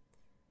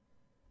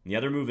 And the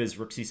other move is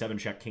rook c7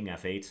 check, king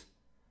f8.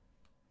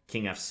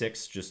 King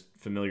f6, just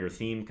familiar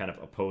theme, kind of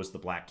oppose the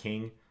black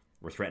king.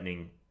 We're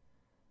threatening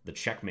the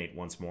checkmate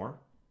once more.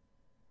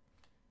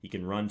 He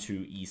can run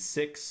to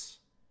e6,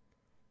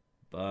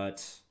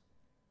 but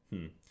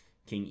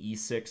king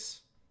e6,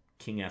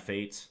 king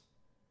f8.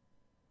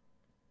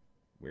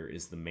 Where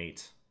is the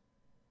mate?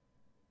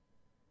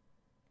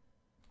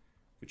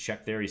 We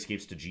check there, he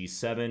escapes to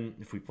g7.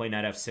 If we play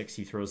knight f6,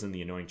 he throws in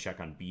the annoying check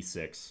on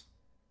b6.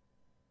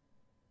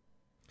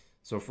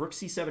 So if rook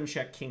c7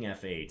 check, king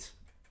f8,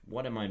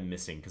 what am I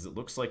missing? Because it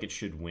looks like it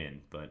should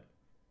win, but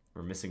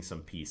we're missing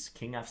some piece.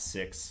 King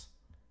f6.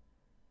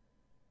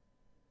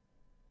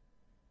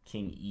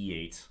 King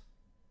e8.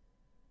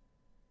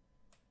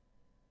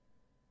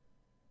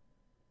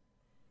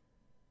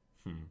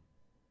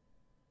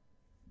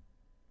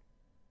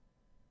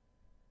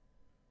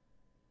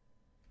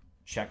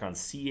 Check on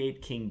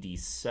c8. King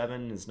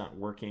d7 is not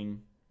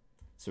working.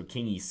 So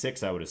king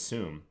e6, I would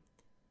assume.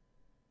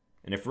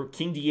 And if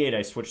king d8,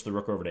 I switch the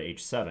rook over to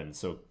h7.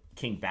 So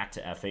king back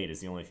to f8 is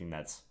the only thing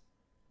that's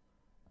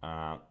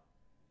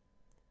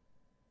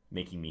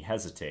making me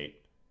hesitate.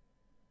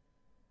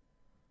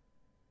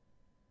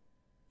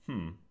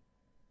 Yeah,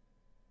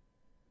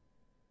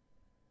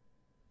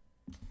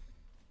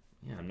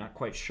 I'm not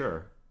quite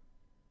sure.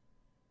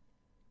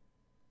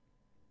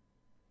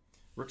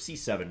 Rook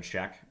c7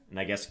 check, and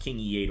I guess king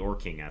e8 or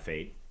king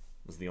f8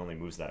 is the only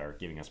moves that are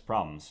giving us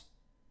problems.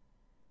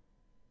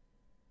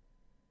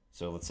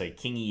 So let's say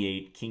king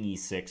e8, king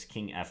e6,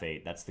 king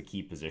f8. That's the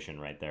key position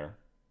right there.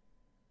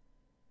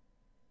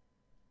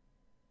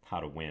 How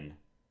to win.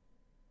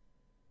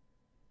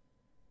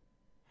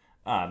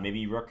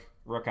 Maybe rook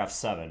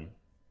f7.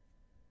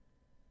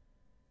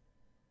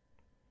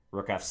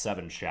 Rook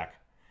f7 check.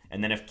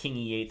 And then if king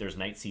e8, there's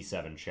knight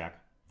c7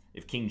 check.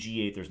 If king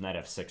g8, there's knight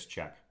f6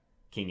 check.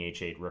 King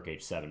h8, rook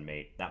h7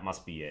 mate. That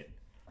must be it.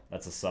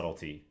 That's a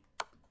subtlety.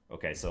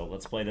 Okay, so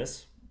let's play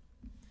this.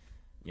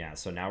 Yeah,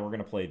 so now we're going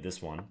to play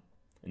this one.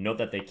 And note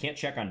that they can't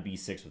check on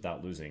b6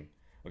 without losing.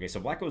 Okay, so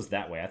black goes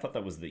that way. I thought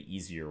that was the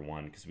easier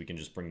one because we can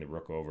just bring the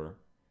rook over.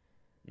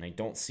 And I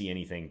don't see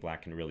anything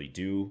black can really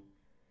do.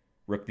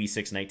 Rook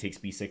b6, knight takes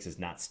b6 is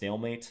not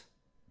stalemate.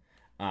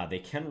 They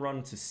can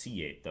run to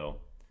c8, though.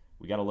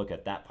 We got to look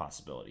at that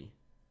possibility.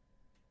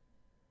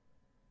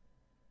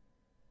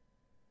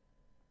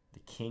 The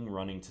king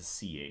running to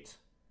c8.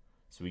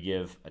 So we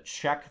give a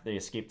check, they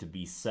escape to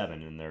b7,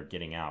 and they're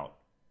getting out.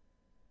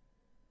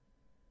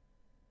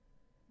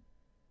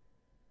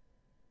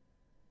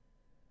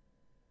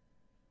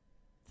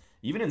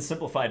 Even in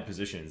simplified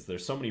positions,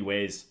 there's so many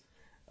ways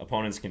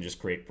opponents can just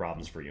create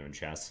problems for you in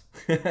chess.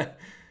 So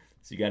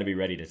you got to be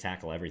ready to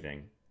tackle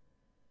everything.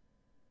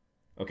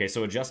 Okay,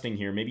 so adjusting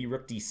here, maybe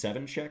rook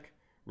d7 check.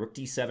 Rook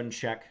d7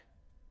 check.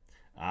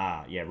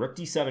 Yeah, rook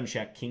d7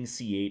 check, king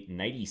c8,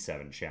 knight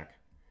e7 check.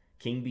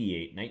 King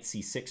b8, knight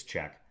c6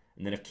 check.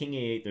 And then if king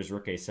a8, there's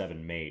rook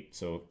a7 mate.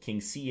 So king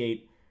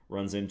c8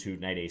 runs into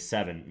knight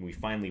a7, and we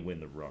finally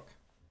win the rook.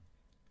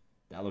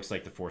 That looks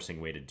like the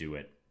forcing way to do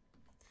it.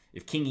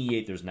 If king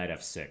e8, there's knight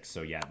f6.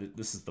 So yeah,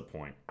 this is the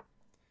point.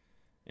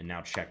 And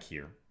now check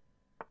here.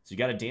 So you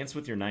got to dance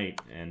with your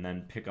knight and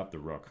then pick up the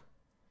rook.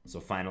 So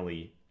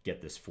finally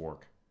get this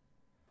fork.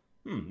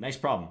 Nice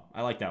problem.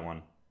 I like that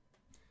one.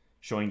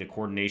 Showing the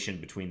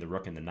coordination between the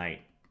rook and the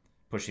knight.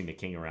 Pushing the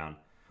king around.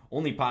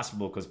 Only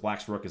possible because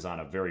black's rook is on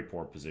a very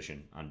poor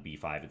position on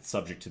b5. It's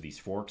subject to these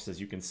forks, as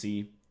you can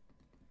see.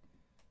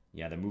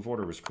 Yeah, the move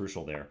order was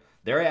crucial there.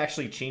 There I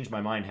actually changed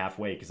my mind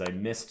halfway because I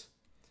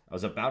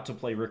was about to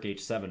play rook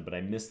h7, but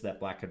I missed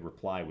that black could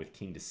reply with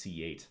king to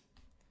c8.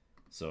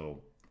 So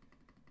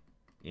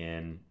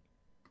in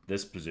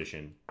this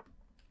position,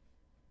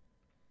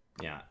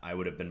 yeah, I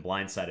would have been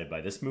blindsided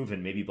by this move,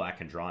 and maybe black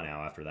can draw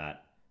now after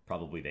that.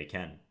 Probably they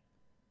can.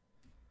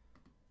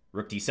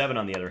 Rook d7,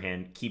 on the other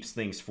hand, keeps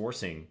things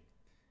forcing.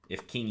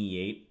 If king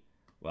e8,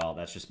 well,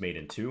 that's just mate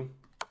in 2,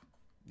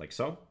 like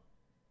so.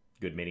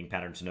 Good mating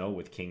pattern to know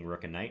with king,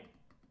 rook, and knight.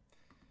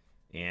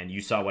 And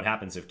you saw what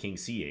happens if king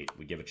c8.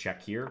 We give a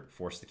check here,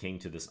 force the king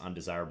to this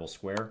undesirable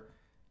square,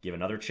 give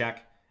another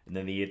check, and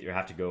then they either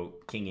have to go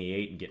king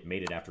a8 and get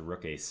mated after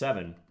rook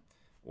a7,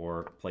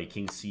 or play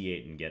king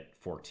c8 and get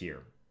forked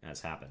here,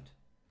 as happened.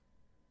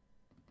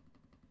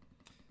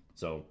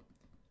 So,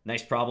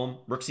 nice problem.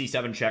 Rook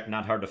c7 check,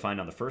 not hard to find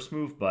on the first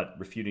move, but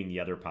refuting the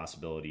other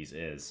possibilities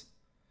is.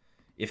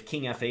 If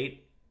king f8,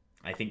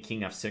 I think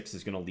king f6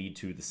 is going to lead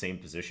to the same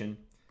position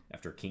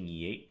after king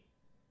e8.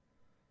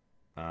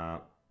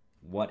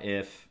 What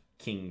if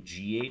king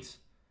g8?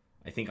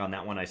 I think on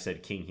that one I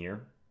said king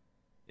here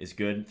is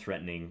good,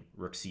 threatening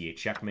rook c8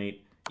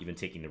 checkmate. Even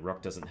taking the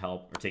rook doesn't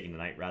help, or taking the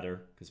knight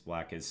rather, because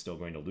black is still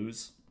going to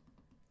lose.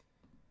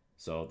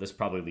 So this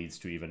probably leads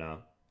to even a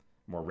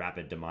more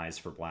rapid demise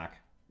for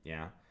black.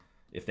 Yeah.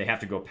 If they have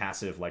to go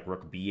passive like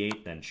rook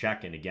b8, then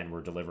check, and again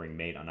we're delivering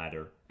mate on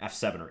either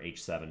f7 or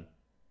h7.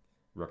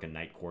 Rook and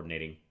knight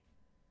coordinating.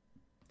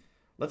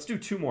 Let's do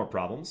 2 more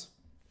problems.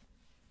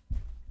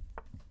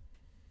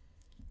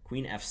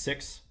 Queen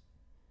f6.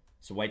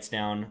 So white's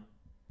down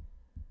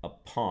a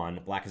pawn.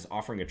 Black is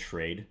offering a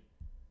trade.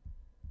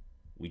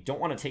 We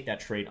don't want to take that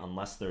trade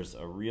unless there's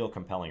a real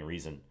compelling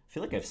reason. I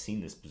feel like I've seen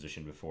this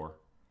position before.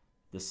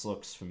 This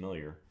looks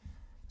familiar.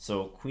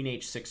 So queen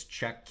h6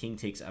 check, king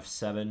takes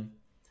f7.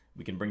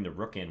 We can bring the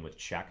rook in with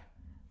check.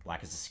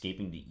 Black is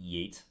escaping to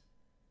e8.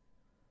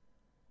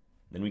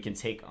 Then we can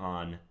take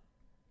on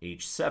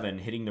h7,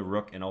 hitting the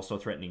rook and also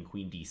threatening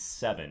queen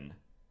d7.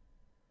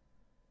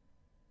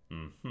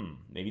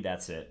 Maybe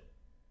that's it.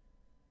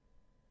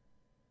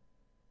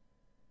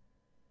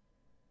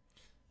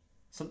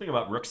 Something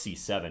about rook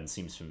c7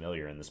 seems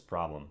familiar in this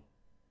problem.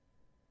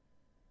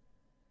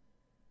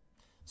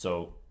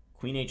 So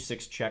queen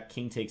h6 check,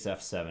 king takes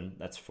f7.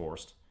 That's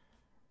forced.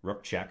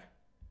 Rook check.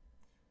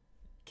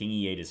 King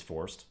e8 is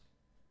forced.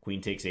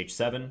 Queen takes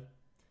h7,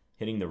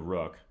 hitting the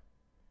rook.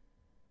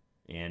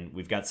 And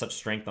we've got such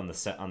strength on the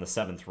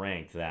 7th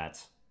rank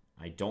that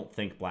I don't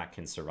think black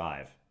can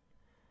survive.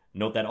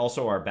 Note that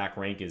also our back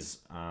rank is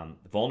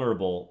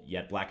vulnerable,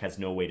 yet black has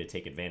no way to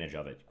take advantage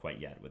of it quite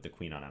yet with the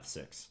queen on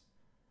f6.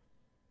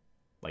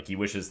 Like he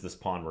wishes this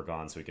pawn were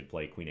gone so he could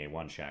play queen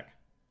a1 check.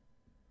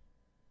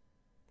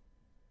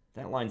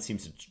 That line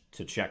seems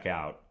to check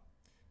out.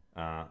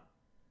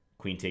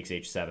 Queen takes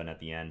h7 at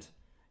the end.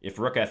 If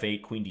rook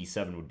f8, queen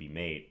d7 would be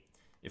mate.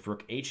 If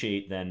rook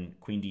h8, then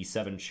queen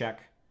d7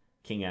 check,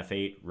 king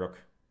f8, rook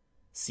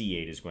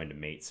c8 is going to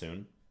mate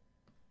soon.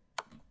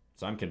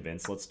 So I'm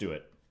convinced. Let's do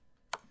it.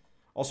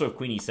 Also, if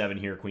queen e7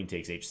 here, queen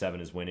takes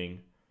h7 is winning.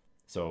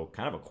 So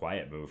kind of a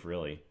quiet move,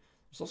 really.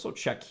 There's also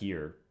check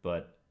here,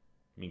 but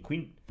I mean,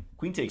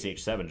 queen takes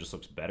h7 just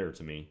looks better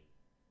to me.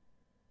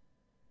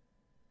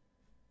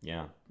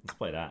 Yeah, let's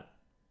play that.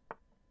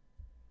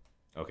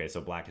 Okay,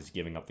 so black is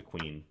giving up the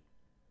queen.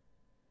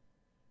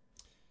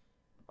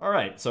 All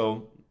right,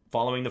 so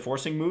following the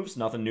forcing moves,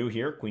 nothing new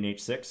here. Queen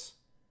h6.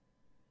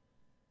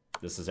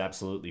 This is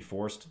absolutely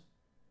forced.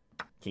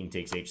 King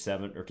takes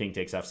h7, or king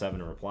takes f7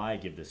 to reply.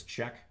 Give this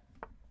check.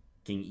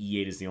 King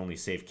e8 is the only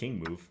safe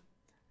king move.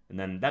 And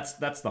then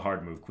that's the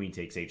hard move, queen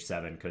takes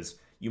h7, because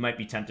you might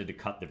be tempted to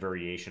cut the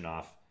variation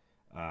off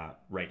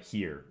right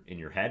here in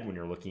your head when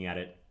you're looking at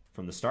it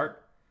from the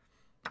start.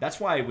 That's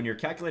why when you're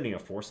calculating a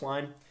force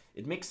line,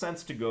 it makes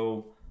sense to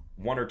go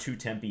 1 or 2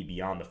 tempi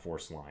beyond the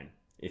force line,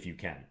 if you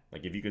can.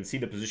 Like, if you can see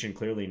the position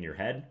clearly in your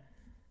head,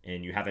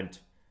 and you haven't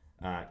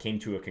came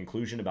to a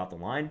conclusion about the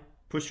line,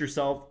 push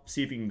yourself,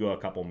 see if you can go a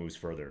couple moves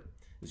further,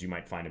 as you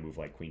might find a move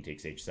like queen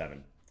takes h7,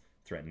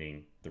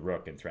 threatening the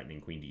rook and threatening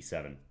queen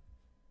d7.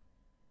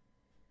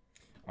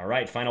 All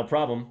right, final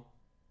problem.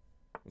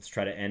 Let's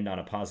try to end on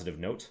a positive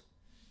note.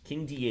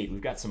 King d8.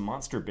 We've got some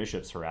monster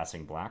bishops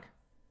harassing black.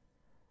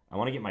 I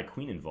want to get my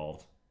queen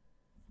involved.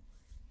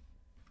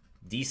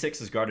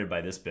 d6 is guarded by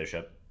this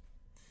bishop.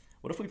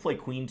 What if we play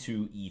queen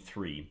to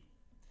e3,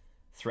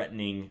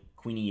 threatening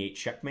queen e8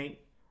 checkmate,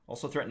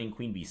 also threatening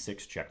queen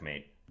b6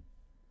 checkmate.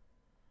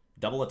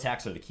 Double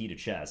attacks are the key to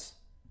chess.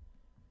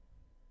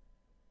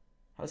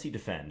 How does he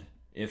defend?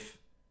 If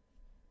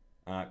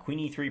queen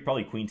e3,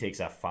 probably queen takes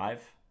f5,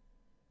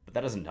 but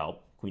that doesn't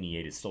help. Queen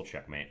e8 is still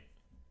checkmate.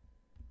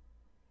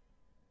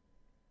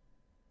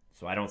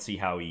 So I don't see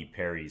how he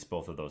parries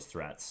both of those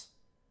threats.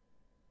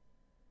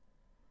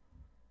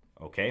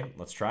 Okay,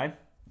 let's try.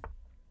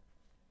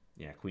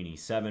 Yeah, queen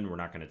e7, we're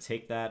not going to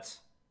take that.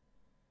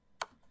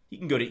 He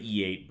can go to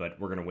e8, but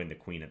we're going to win the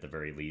queen at the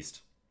very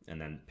least,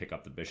 and then pick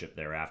up the bishop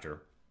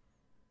thereafter.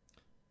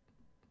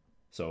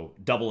 So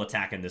double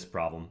attack in this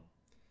problem.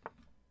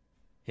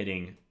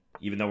 Hitting,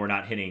 even though we're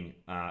not hitting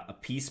a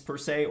piece per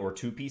se, or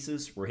 2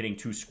 pieces, we're hitting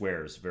 2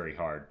 squares very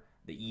hard.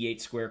 The e8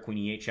 square, queen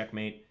e8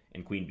 checkmate,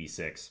 and queen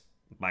b6.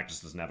 Black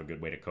just doesn't have a good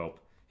way to cope.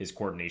 His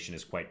coordination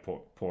is quite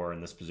poor in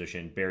this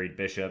position. Buried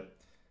bishop,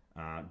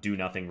 do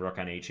nothing, rook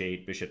on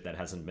h8, bishop that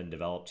hasn't been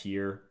developed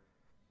here.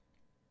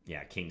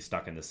 Yeah, king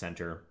stuck in the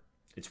center.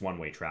 It's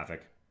one-way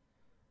traffic.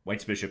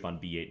 White's bishop on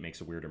b8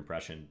 makes a weird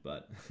impression,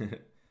 but...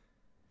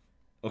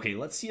 Okay,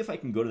 let's see if I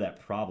can go to that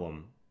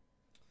problem.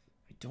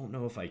 I don't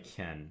know if I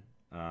can,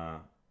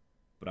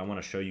 but I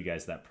want to show you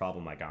guys that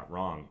problem I got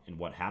wrong and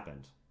what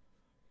happened.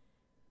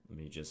 Let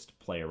me just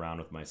play around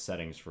with my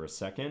settings for a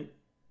second.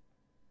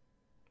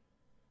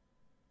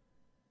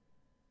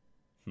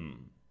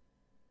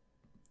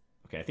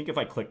 Okay, I think if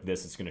I click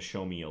this, it's going to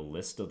show me a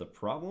list of the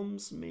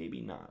problems. Maybe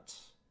not.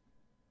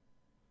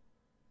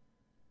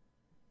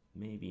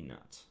 Maybe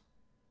not.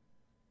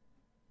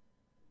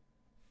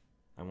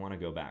 I want to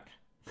go back.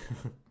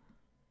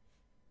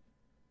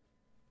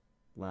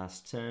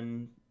 Last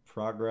 10,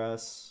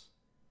 progress.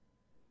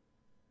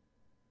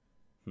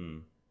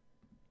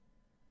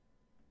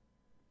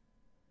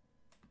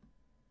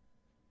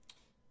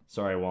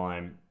 Sorry, while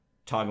I'm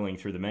toggling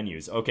through the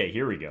menus. Okay,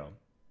 here we go.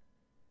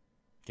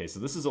 Okay,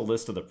 so this is a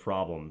list of the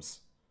problems,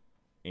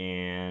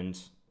 and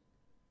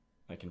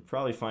I can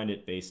probably find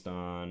it based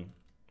on...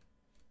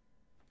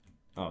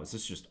 Oh, is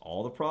this just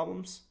all the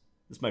problems?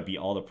 This might be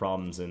all the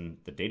problems in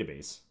the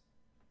database.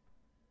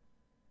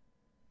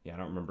 Yeah, I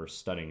don't remember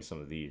studying some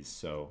of these,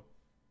 so...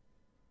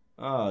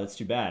 Oh, that's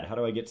too bad. How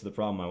do I get to the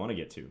problem I want to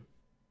get to?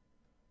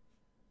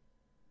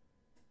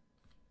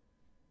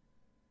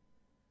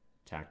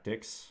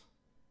 Tactics.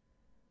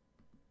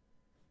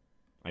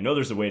 I know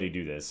there's a way to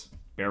do this.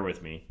 Bear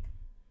with me.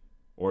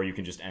 Or you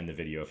can just end the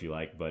video if you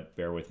like, but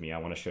bear with me. I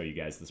want to show you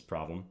guys this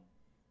problem.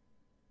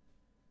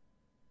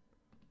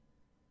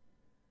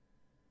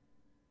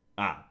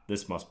 Ah,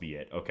 this must be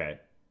it. Okay.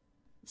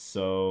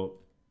 So...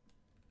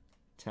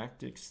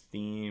 Tactics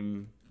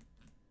theme.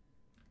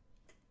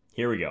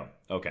 Here we go.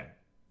 Okay.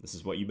 This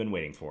is what you've been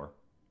waiting for.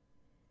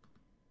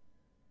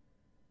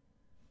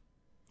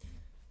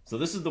 So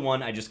this is the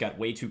one I just got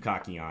way too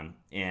cocky on,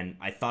 and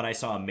I thought I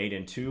saw a mate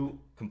in 2,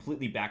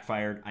 completely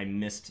backfired. I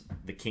missed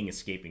the king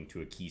escaping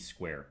to a key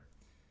square.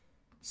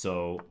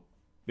 So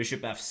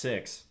bishop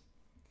f6.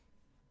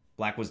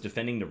 Black was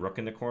defending the rook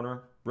in the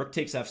corner. Rook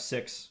takes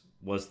f6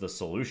 was the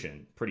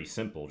solution. Pretty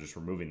simple, just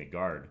removing the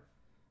guard.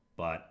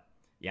 But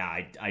yeah,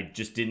 I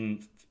just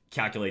didn't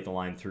calculate the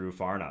line through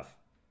far enough.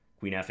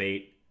 Queen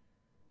f8,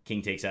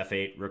 king takes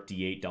f8, rook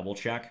d8, double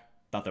check.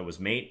 Thought that was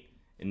mate.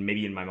 And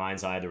maybe in my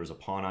mind's eye there was a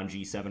pawn on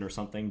g7 or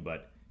something,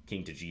 but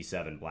king to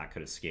g7, black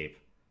could escape.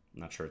 I'm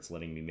not sure it's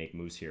letting me make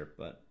moves here,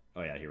 but...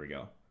 Oh yeah, here we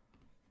go.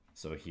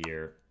 So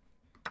here,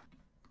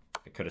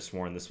 I could have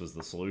sworn this was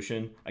the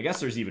solution. I guess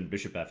there's even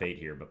bishop f8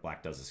 here, but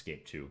black does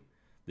escape too.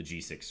 The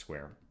g6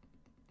 square.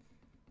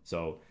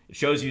 So it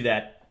shows you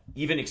that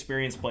even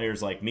experienced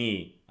players like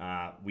me,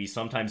 we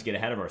sometimes get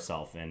ahead of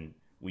ourselves and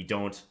we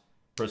don't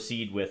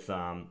proceed with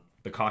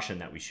the caution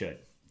that we should.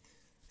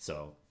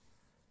 So,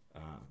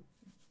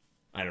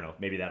 I don't know.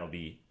 Maybe that'll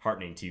be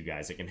heartening to you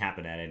guys. It can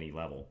happen at any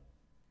level.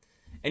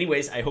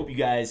 Anyways, I hope you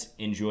guys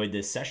enjoyed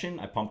this session.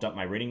 I pumped up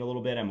my rating a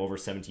little bit. I'm over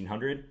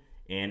 1,700,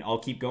 and I'll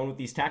keep going with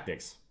these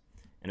tactics.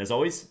 And as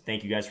always,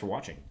 thank you guys for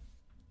watching.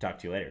 Talk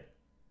to you later.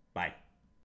 Bye.